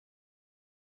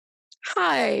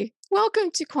Hi,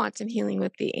 welcome to Quantum Healing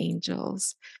with the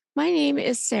Angels. My name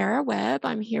is Sarah Webb.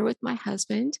 I'm here with my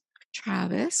husband,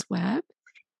 Travis Webb,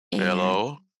 and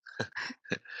Hello.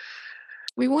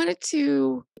 we wanted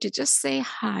to just say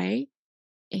hi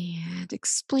and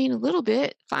explain a little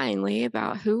bit finally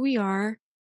about who we are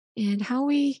and how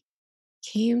we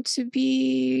came to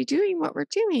be doing what we're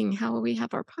doing, how we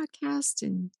have our podcast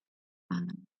and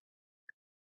um,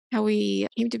 how we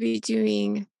came to be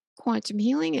doing quantum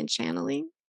healing and channeling.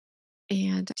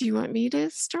 And do you want me to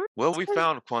start? Well, we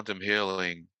found quantum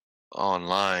healing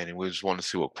online and we just wanted to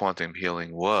see what quantum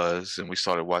healing was. And Mhm. we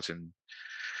started watching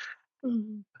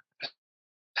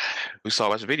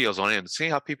videos on it and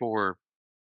seeing how people were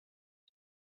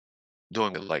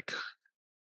doing it. Like,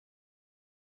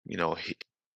 you know,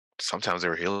 sometimes they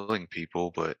were healing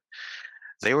people, but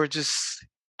they were just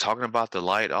talking about the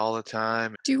light all the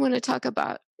time. Do you wanna talk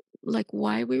about, like,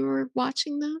 why we were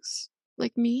watching those?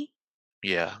 Like me?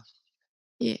 Yeah.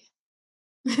 Yeah.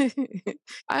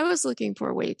 I was looking for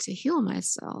a way to heal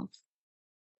myself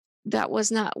that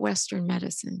was not Western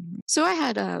medicine. So I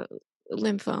had a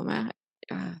lymphoma,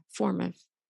 form of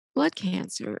blood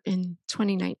cancer in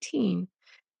 2019,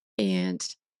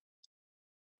 and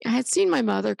I had seen my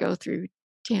mother go through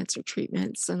cancer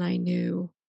treatments, and I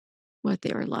knew what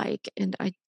they were like, and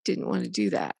I didn't wanna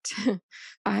do that.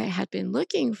 I had been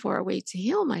looking for a way to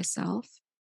heal myself.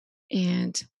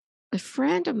 And a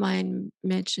friend of mine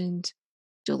mentioned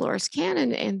Dolores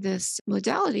Cannon and this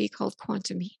modality called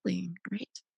quantum healing,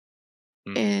 right?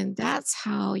 Mm. And that's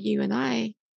how you and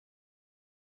I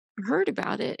heard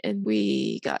about it. And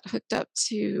we got hooked up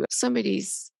to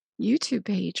somebody's YouTube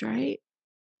page, right?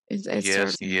 It Yes.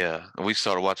 started. Yeah. And we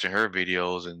started watching her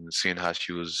videos and seeing how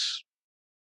she was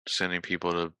sending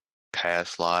people to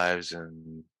past lives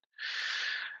and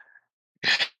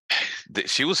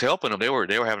she was helping them. They were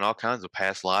having all kinds of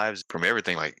past lives from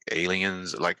everything, like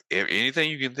aliens, like anything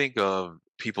you can think of.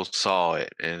 People saw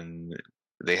it, and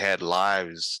they had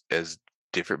lives as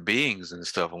different beings and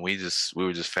stuff. And we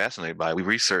were just fascinated by it. We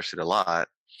researched it a lot,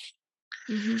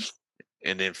 Mhm.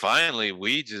 and then finally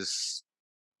we just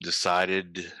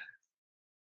decided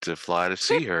to fly to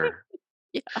see her.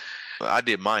 Yeah. I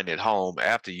did mine at home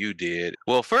after you did.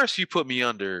 Well, first you put me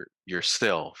under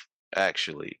yourself,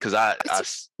 actually, because I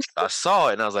saw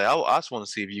it and I was like, I just want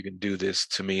to see if you can do this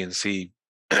to me and see,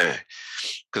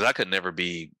 because I could never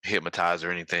be hypnotized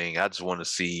or anything. I just want to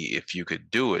see if you could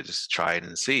do it, just try it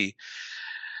and see.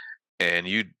 And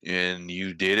you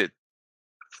did it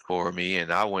for me,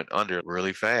 and I went under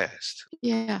really fast.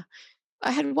 Yeah.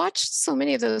 I had watched so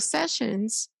many of those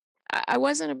sessions. I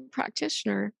wasn't a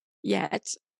practitioner yet.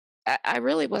 I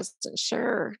really wasn't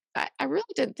sure. I really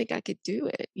didn't think I could do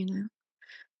it, you know?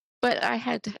 But I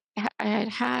had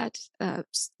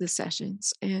the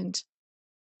sessions, and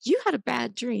you had a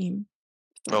bad dream,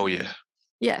 if I Oh remember. yeah.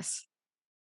 Yes.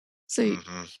 So,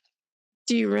 hmm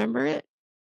do you remember it?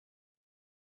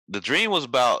 The dream was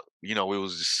about, we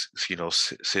was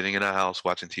just, sitting in a house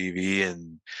watching TV,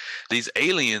 and these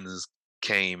aliens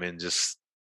came and just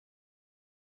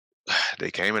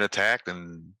they came and attacked,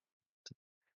 and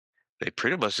they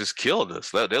pretty much just killed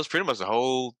us. That was pretty much the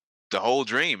whole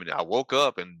dream. And I woke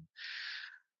up and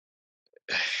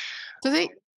So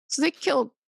they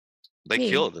killed they me,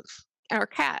 killed us. our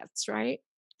cats, right?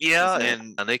 Yeah, Isn't that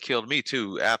and they killed me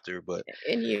too after. But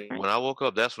and you, right? when I woke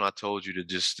up, that's when I told you to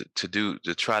just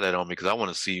to try that on me, because I want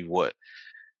to see what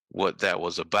that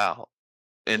was about.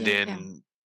 And Yeah. then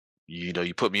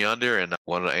you put me under, and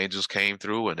one of the angels came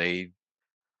through, and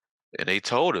they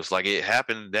told us, like, it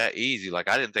happened that easy. Like,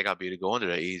 I didn't think I'd be able to go under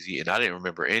that easy, and I didn't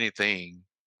remember anything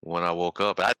when I woke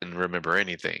up. I didn't remember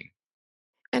anything.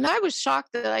 And I was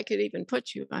shocked that I could even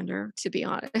put you under, to be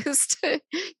honest.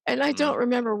 And I Mm. don't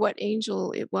remember what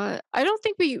angel it was. I don't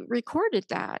think we recorded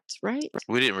that, right?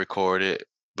 We didn't record it,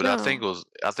 but No. I think it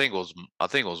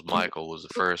was Michael was the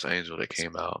first angel that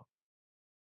came out.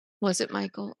 Was it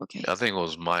Michael? Okay. I think it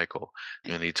was Michael,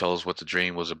 and he told us what the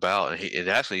dream was about. And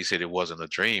he said it wasn't a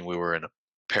dream. We were in a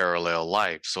parallel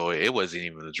life, so it wasn't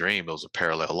even a dream. It was a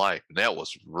parallel life, and that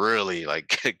was really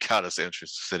like got us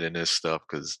interested in this stuff,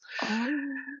 because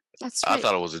Oh, that's I right.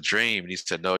 thought it was a dream. And he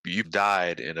said, "No, you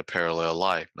died in a parallel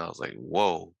life," and I was like,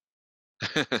 "Whoa."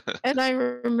 And I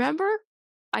remember,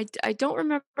 I don't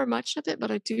remember much of it,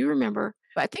 but I do remember,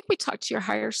 I think we talked to your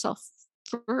higher self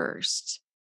first,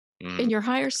 and Mm. your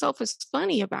higher self was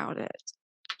funny about it.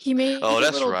 He made Oh, a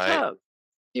that's little right. joke.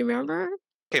 Do you remember?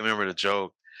 Can't remember the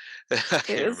joke. I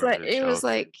It can't was remember like the it was joke.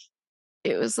 like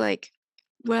it was like,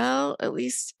 well, at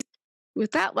least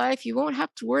with that life, you won't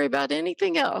have to worry about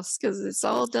anything else because it's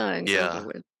all done, it's over Yeah,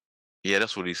 with. yeah,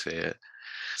 that's what he said.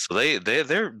 So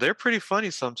they're pretty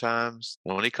funny sometimes.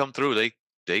 When they come through,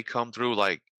 they come through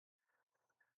like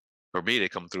for me, they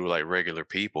come through like regular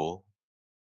people.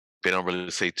 They don't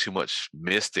really say too much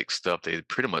mystic stuff. They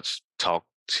pretty much talk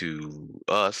to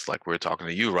us like we're talking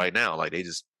to you right now. Like they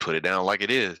just put it down like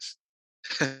it is.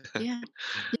 Yeah.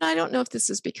 I don't know if this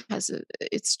is because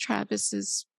it's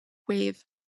Travis's way of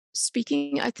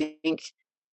speaking. I think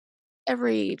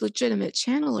every legitimate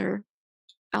channeler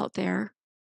out there,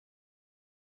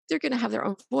 they're going to have their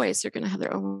own voice, they're going to have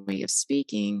their own way of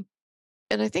speaking.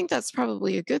 And I think that's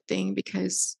probably a good thing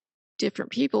because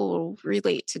different people will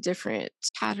relate to different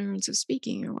patterns of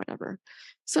speaking or whatever.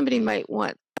 Somebody Mm, might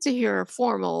want to hear a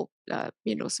formal,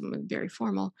 someone very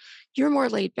formal. You're more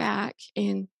laid back,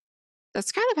 and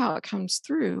that's kind of how it comes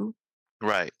through.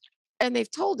 right. And they've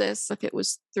told us if it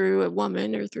was through a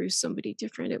woman or through somebody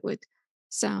different, it would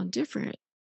sound different.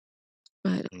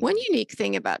 But one Mhm. unique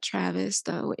thing about Travis,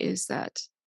 though, is that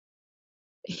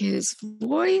his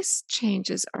voice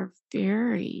changes are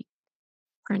very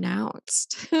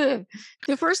pronounced.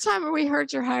 The first time we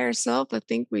heard your higher self, I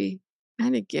think we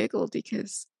kind of giggled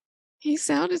because he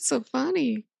sounded so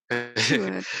funny to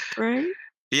us, right?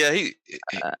 Yeah,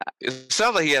 Uh, it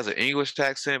sounds like he has an English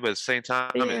accent, but at the same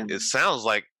time, yeah. it sounds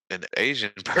like an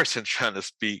Asian person trying to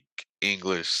speak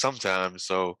English sometimes.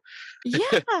 So,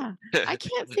 Yeah, I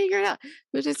can't figure it out,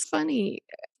 but it's funny.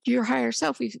 Your higher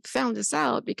self, we found this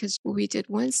out because we did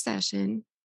one session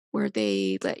where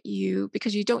they let you,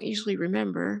 because you don't usually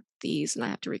remember these and I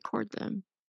have to record them.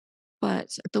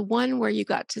 But the one where you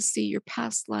got to see your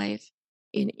past life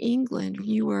in England,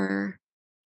 you were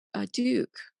a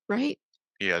duke, right?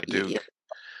 yeah, Yeah, Duke.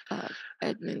 uh,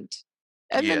 Edmund,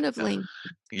 Yeah, Edmund of Lang.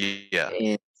 yeah.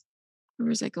 And where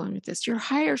was I going with this? Your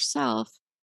higher self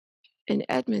and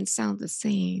Edmund sound the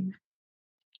same.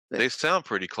 But They sound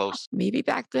pretty close. maybe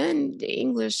back then the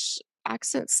English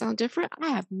accents sound different. I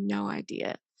have no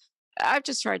idea. I've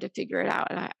just tried to figure it out,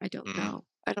 and I don't Mm, know.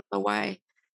 I don't know why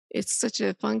it's such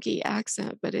a funky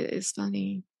accent, but it is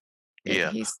funny. And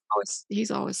yeah,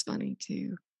 he's always funny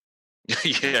too.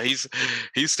 Uh, yeah.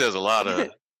 He says a lot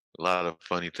of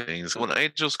funny things. When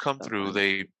angels come so through,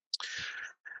 funny.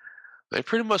 they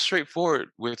pretty much straightforward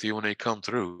with you when they come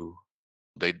through.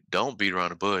 They don't beat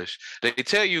around the bush. They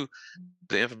tell you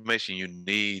the information you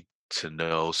need to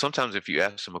know. Sometimes if you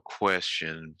ask them a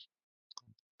question,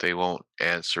 they won't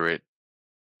answer it.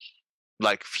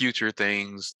 Like future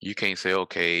things, you can't say,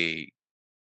 okay,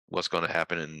 what's going to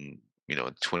happen in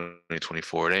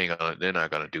 2024. They're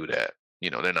not gonna do that.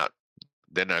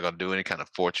 They're not gonna do any kind of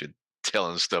fortune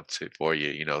telling stuff for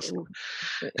you. Ooh,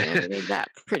 yeah, we made that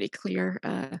pretty clear.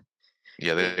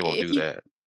 Yeah, they won't If do you that.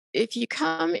 if you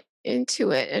come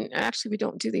into it, and actually we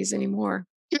don't do these anymore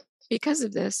because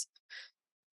of this.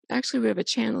 Actually, we have a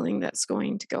channeling that's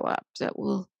going to go up that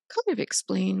will kind of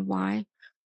explain why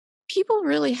people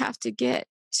really have to get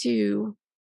to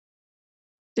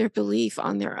their belief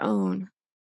on their own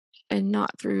and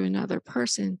not through another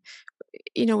person.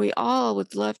 We all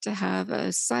would love to have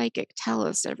a psychic tell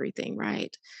us everything,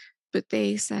 right? But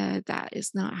they said that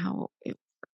is not how it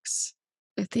works.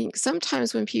 I think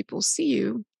sometimes when people see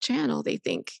you channel, they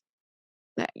think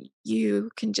that you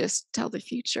can just tell the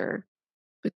future,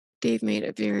 but they've made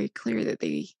it very clear that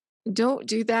they don't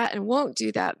do that and won't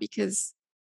do that because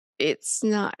it's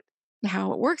not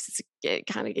how it works. It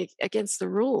kind of against the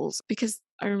rules because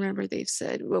I remember they've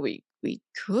said, well, we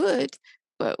could,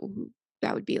 but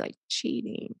that would be like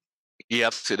cheating. Yeah,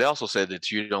 so they also said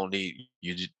that you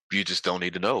just don't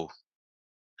need to know.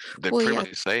 They Well, pretty yeah.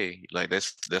 much say like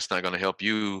that's not gonna help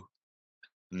you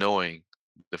knowing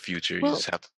the future. You Well, just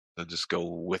have to just go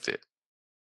with it.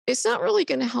 it's not really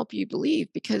going to help you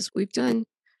believe because we've done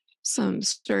some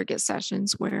surrogate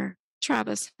sessions where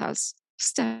Travis has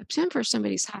stepped in for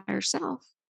somebody's higher self.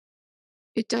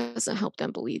 It doesn't help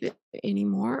them believe it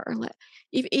anymore, or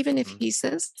even if Mhm. he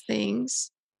says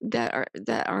things that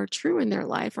are true in their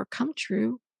life or come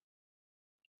true,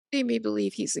 they may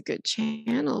believe he's a good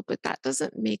channel, but that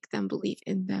doesn't make them believe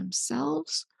in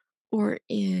themselves or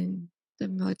in the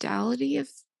modality of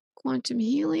quantum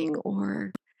healing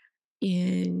or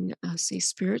in, say,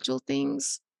 spiritual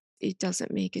things. It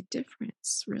doesn't make a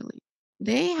difference, really.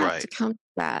 They have to Right. come to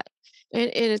that.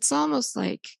 And it's almost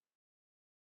like,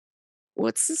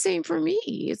 what's the same for me?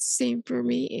 It's the same for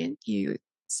me and you.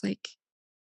 It's like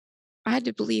I had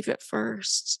to believe it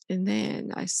first, and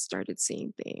then I started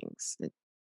seeing things.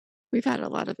 We've had a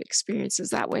lot of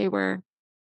experiences that way where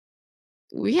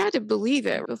we had to believe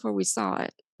it before we saw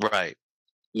it. Right.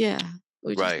 Yeah.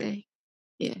 Would you Right. say?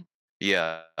 Yeah.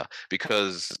 Yeah.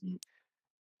 Because Mm.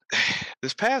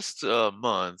 this past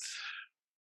month,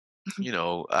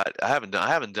 I haven't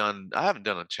done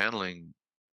a channeling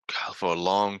for a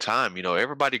long time.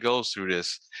 Everybody goes through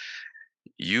this.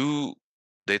 You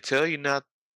They tell you not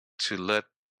to let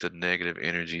the negative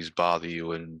energies bother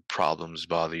you and problems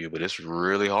bother you, but it's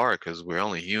really hard because we're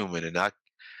only human. And I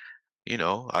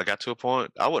got to a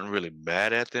point I wasn't really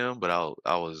mad at them, but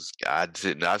I just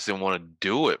didn't want to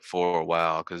do it for a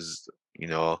while because you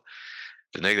know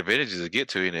the negative energies that get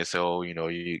to you, and they say, oh,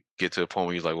 you get to a point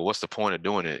where you're like, well, what's the point of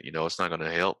doing it? It's not going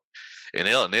to help, and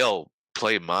they'll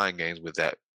play mind games with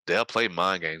that. They'll play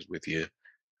mind games with you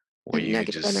where And you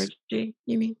negative just energy,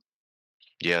 you mean?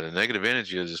 yeah, the negative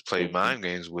energy will just play Yeah. mind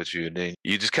games with you, and then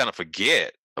you just kind of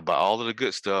forget about all of the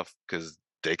good stuff because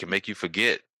they can make you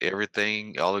forget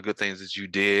everything, all the good things that you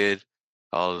did,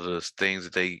 all of the things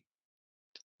that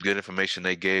good information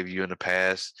they gave you in the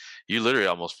past. You literally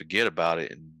almost forget about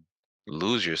it and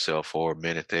lose yourself for a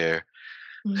minute there.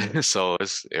 Mhm. So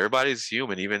everybody's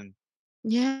human,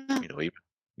 Yeah. even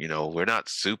we're not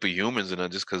superhumans,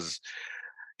 and just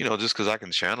because I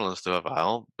can channel and stuff, I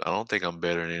don't think I'm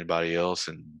better than anybody else,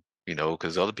 and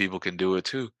because other people can do it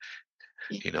too.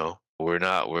 Yeah. We're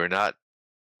not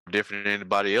different than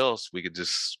anybody else. We could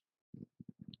just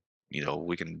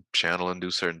we can channel and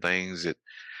do certain things that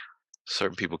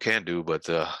certain people can do, but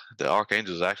the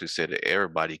archangels actually said that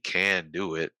everybody can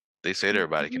do it. They said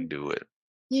everybody can Mhm. do it.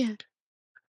 Yeah.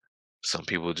 Some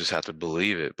people just have to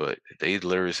believe it, but they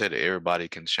literally said that everybody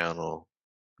can channel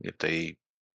if they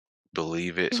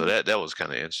believe it. So Yeah. that was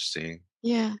kind of interesting.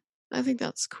 Yeah. I think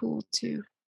that's cool too.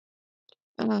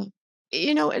 Uh,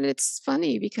 and it's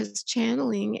funny because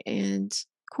channeling and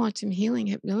quantum healing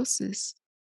hypnosis,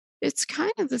 it's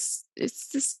kind of it's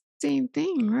the same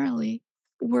thing, really.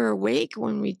 We're awake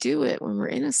when we do it, when we're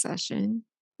in a session.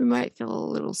 We might feel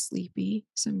a little sleepy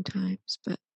sometimes,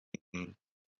 but Mm.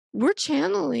 we're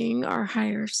channeling our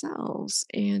higher selves.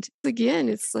 And again,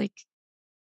 it's like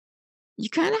you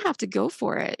kind of have to go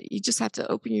for it. You just have to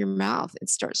open your mouth and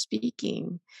start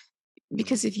speaking Mhm.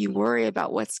 because if you worry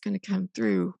about what's going to come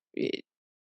through,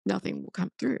 nothing will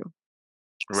come through.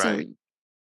 So Right.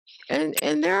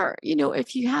 and there are,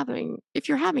 if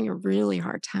you're having a really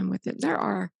hard time with it, there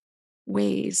are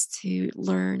ways to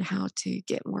learn how to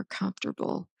get more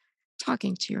comfortable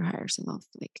talking to your higher self.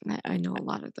 Like I know a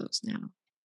lot of those now.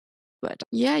 But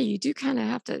yeah, you do kind of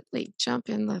have to like jump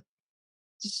in the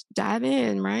just dive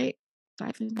in, right?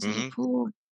 Dive into the Hmm. pool,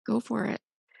 go for it.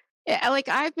 Yeah, like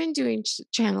I've been doing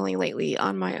channeling lately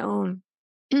on my own.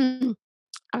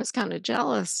 I was kind of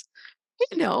jealous.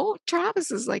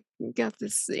 Travis is like got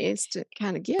this instant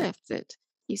kind of gift that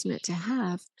he's meant to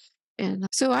have. And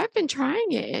so I've been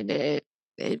trying it and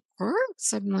it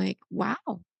works. I'm like,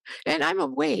 wow. And I'm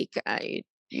awake.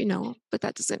 But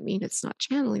that doesn't mean it's not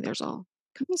channeling. There's all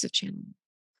kinds of channeling.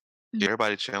 Mm.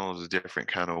 Everybody channels a different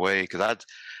kind of way. Because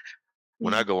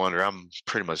when I Yeah. go under, I'm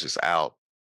pretty much just out.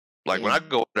 Like when I Yeah.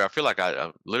 go under, I feel like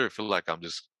I literally feel like I'm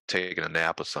just taking a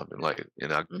nap or something. Like,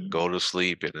 and I Mhm. go to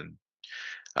sleep, and then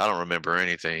I don't remember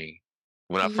anything.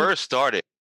 When I Yeah. first started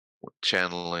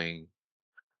channeling,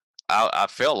 I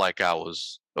felt like I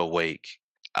was awake.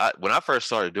 When I first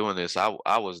started doing this,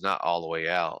 I was not all the way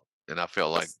out, and I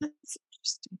felt like, That's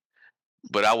interesting.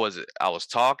 but I was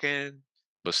talking,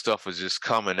 but stuff was just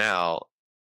coming out,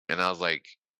 and I was like,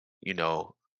 you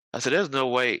know, I said, "There's no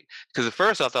way," because at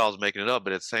first I thought I was making it up,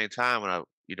 but at the same time,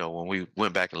 when we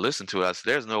went back and listened to it, I said,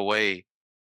 there's no way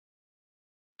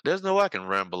I can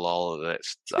ramble all of that.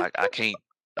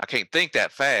 I can't think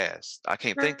that fast. I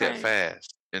can't think that Right.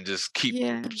 fast and just keep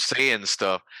Yeah. saying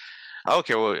stuff. I don't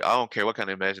care what kind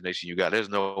of imagination you got. There's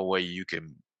no way you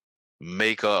can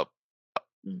make up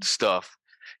Mm. stuff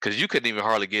because you couldn't even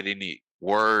hardly get any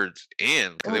words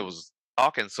in because it Oh, was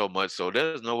talking so much. So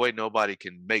there's no way nobody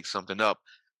can make something up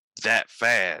that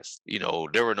fast.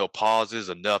 There were no pauses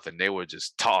or nothing. They were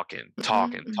just talking, mhm,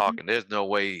 talking, mhm. talking. There's no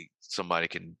way somebody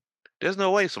can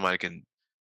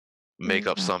make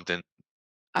up Yeah. something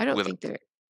I don't without think there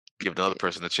giving the other is.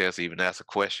 person a chance to even ask a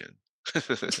question.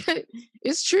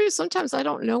 It's true. Sometimes I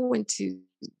don't know when to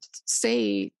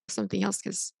say something else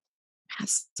because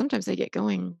sometimes they get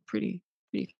going pretty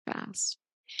fast.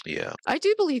 Yeah. I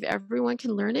do believe everyone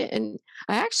can learn it, and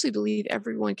I actually believe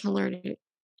everyone can learn it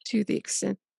to the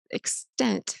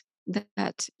extent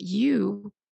that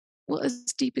you well as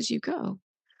deep as you go.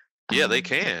 Yeah, they Um,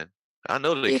 can. I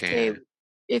know they if they can.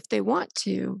 if they want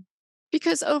to,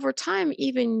 because over time,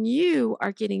 even you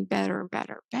are getting better and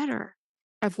better, better.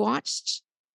 I've watched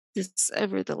this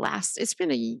over the last. It's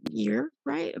been a year,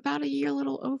 right? About a year, a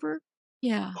little over.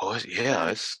 Yeah, Oh, yeah,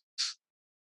 about it's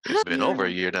been year and over a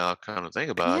a year now, kind of think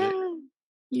about it. yeah,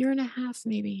 year and a half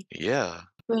maybe. Yeah.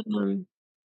 But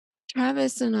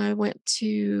Travis and I went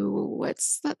to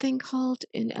what's that thing called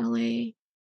in LA?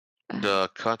 Uh, The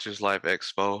Conscious Life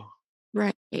Expo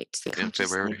right, the in Conscious Life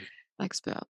February.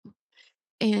 Expo.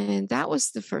 And that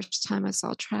was the first time I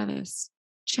saw Travis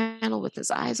channel with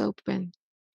his eyes open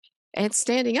and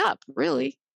standing up,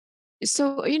 really.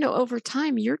 So, over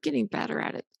time, you're getting better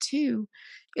at it too.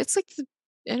 It's like the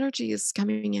energy is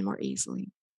coming in more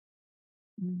easily.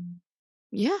 Mm.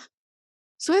 Yeah.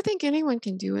 So I think anyone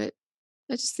can do it.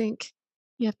 I just think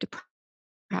you have to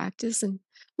practice, and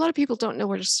a lot of people don't know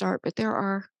where to start, but there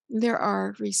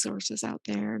are resources out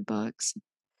there and books,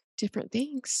 different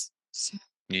things. So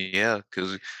Yeah,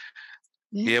 because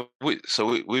yeah. yeah,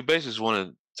 we basically just want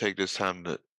to take this time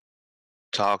to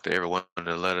talk to everyone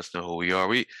to let us know who we are.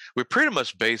 We're pretty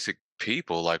much basic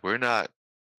people. Like we're not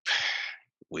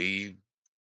we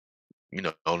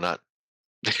not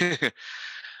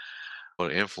or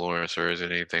influencers or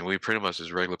anything. We pretty much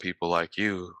just regular people like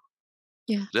you.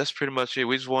 Yeah. That's pretty much it.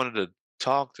 We just wanted to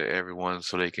talk to everyone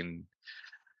so they can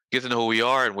get to know who we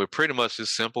are, and we're pretty much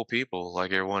just simple people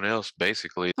like everyone else,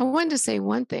 basically. I wanted to say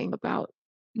one thing about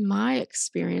my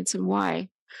experience and why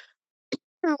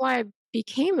I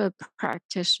became a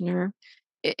practitioner.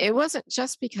 It wasn't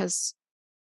just because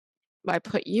I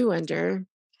put you under,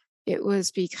 it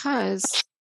was because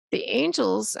the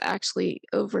angels actually,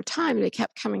 over time, they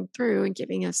kept coming through and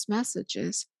giving us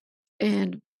messages.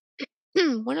 And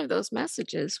one of those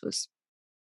messages was,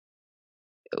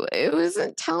 it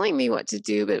wasn't telling me what to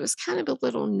do, but it was kind of a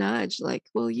little nudge like,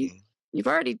 well, Mhm. you've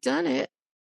already done it.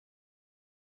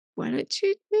 Why don't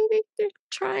you maybe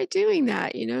try doing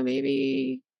that?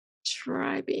 Maybe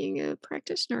try being a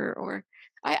practitioner, or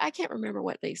I can't remember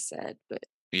what they said, but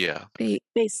Yeah,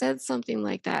 they said something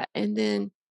like that. And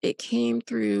then it came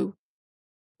through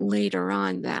later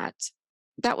on that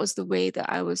that was the way that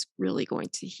I was really going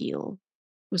to heal,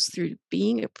 was through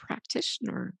being a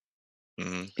practitioner.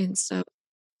 hmm, And so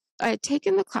I had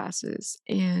taken the classes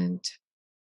and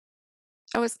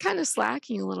I was kind of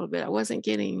slacking a little bit. I wasn't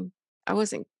getting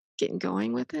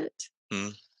going with it. hmm.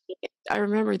 I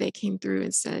remember they came through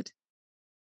and said,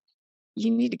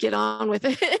 "You need to get on with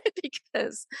it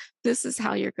because this is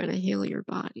how you're going to heal your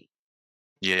body."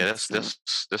 Yeah. And That's so,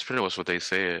 that's that's pretty much what they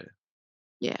said.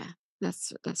 yeah,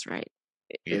 that's right.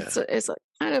 Yeah, It's a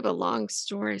kind of a long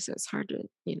story, so it's hard to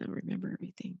remember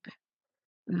everything.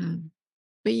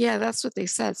 But yeah, that's what they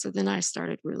said. So then I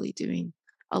started really doing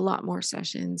a lot more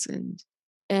sessions,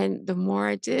 and the more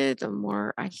I did, the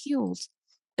more I healed.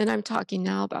 And I'm talking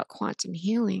now about quantum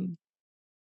healing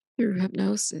through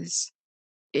hypnosis.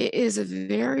 It is a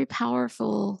very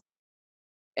powerful,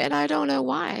 and I don't know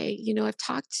why.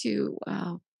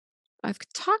 I've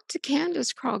talked to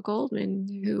Candace Crawl Goldman,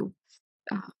 who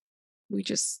uh, we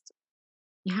just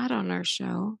had on our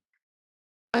show.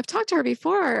 I've talked to her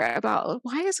before about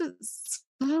why is it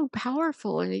so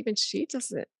powerful, and even she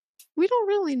doesn't. We don't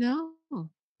really know.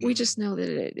 We just hmm, know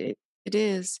that it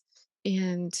is,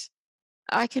 and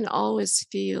I can always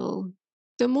feel,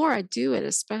 the more I do it,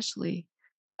 especially,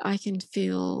 I can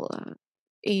feel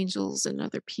angels and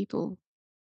other people.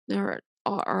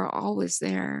 Are always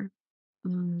there.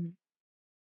 Um,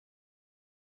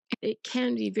 it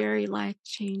can be very life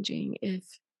changing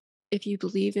if you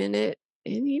believe in it,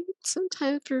 and even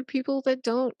sometimes for people that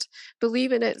don't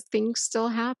believe in it, things still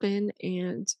happen.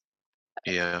 And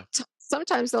yeah,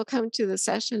 sometimes they'll come to the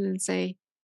session and say,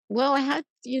 well, I had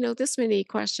this many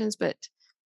questions, but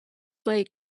like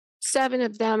 7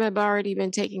 of them have already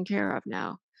been taken care of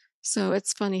now. So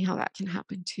it's funny how that can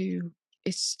happen too.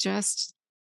 It's just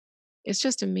it's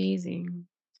just amazing.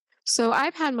 So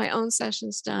I've had my own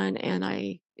sessions done and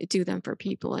I do them for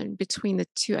people, and between the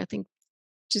two, I think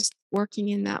just working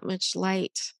in that much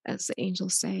light, as the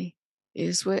angels say,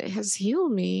 is what has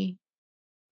healed me.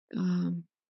 Um,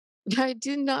 I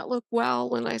did not look well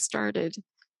when I started.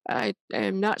 I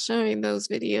am not showing those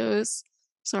videos.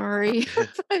 Sorry,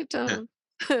 but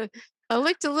I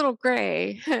looked a little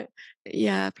gray.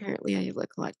 Yeah, apparently I look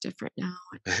a lot different now.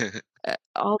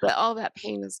 All that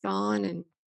pain is gone, and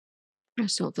I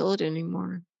just don't feel it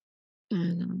anymore.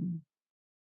 And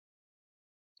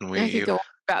I could we go on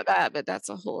about that, but that's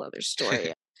a whole other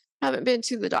story. I haven't been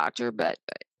to the doctor, but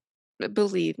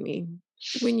believe me,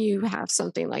 when you have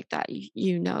something like that,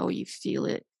 you feel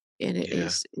it, and yeah.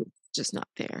 it's just not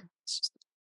there. It's just,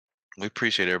 We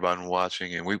appreciate everybody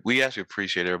watching, and we actually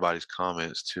appreciate everybody's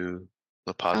comments too,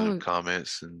 the positive oh,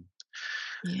 comments, and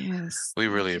yes. we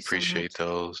really Thank you so appreciate much.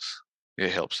 those.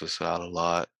 It helps us out a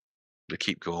lot to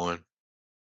keep going.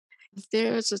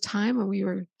 There was a time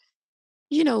when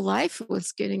life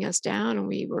was getting us down, and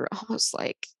we were almost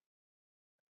like,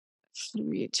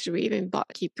 should we even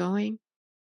keep going?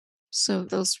 So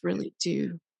those really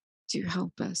do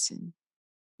help us, and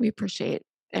we appreciate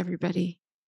everybody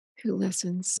who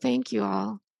listens. Thank you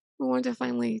all. I wanted to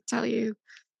finally tell you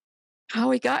how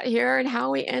we got here and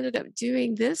how we ended up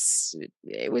doing this.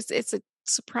 It's a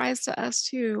surprise to us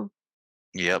too.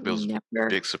 Yep, it We was a never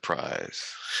big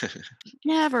surprise.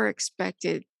 never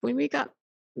expected when we got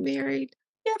married,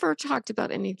 never talked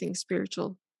about anything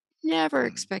spiritual. Never Mm,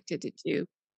 expected to do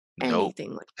nope.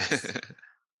 anything like this.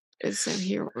 And so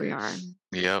here we are.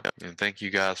 Yep, and thank you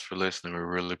guys for listening. We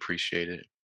really appreciate it.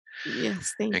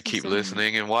 Yes, thank And you keep so much.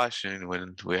 listening and watching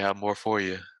when we have more for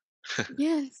you.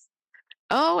 Yes.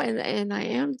 Oh, and I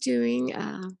am doing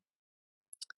a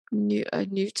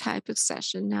new type of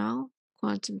session now,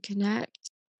 Quantum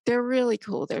Connect. They're really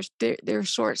cool. They're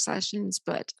short sessions,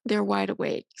 but they're wide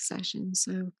awake sessions.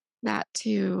 So that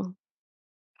too,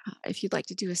 if you'd like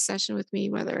to do a session with me,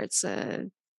 whether it's a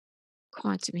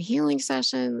quantum healing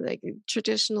session, like a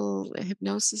traditional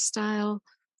hypnosis style,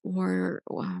 or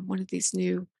one of these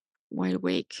new wide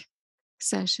awake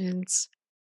sessions,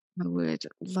 I would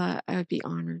be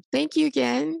honored. Thank you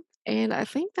again. And I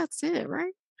think that's it,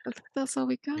 right? I think that's all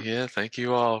we got. Yeah, thank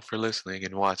you all for listening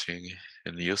and watching.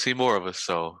 And you'll see more of us,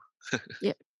 so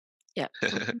Yep. Yep.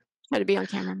 We'll try to be on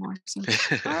camera more. So,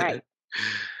 all right.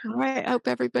 All right. I hope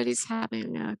everybody's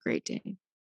having a great day.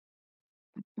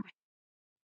 Bye.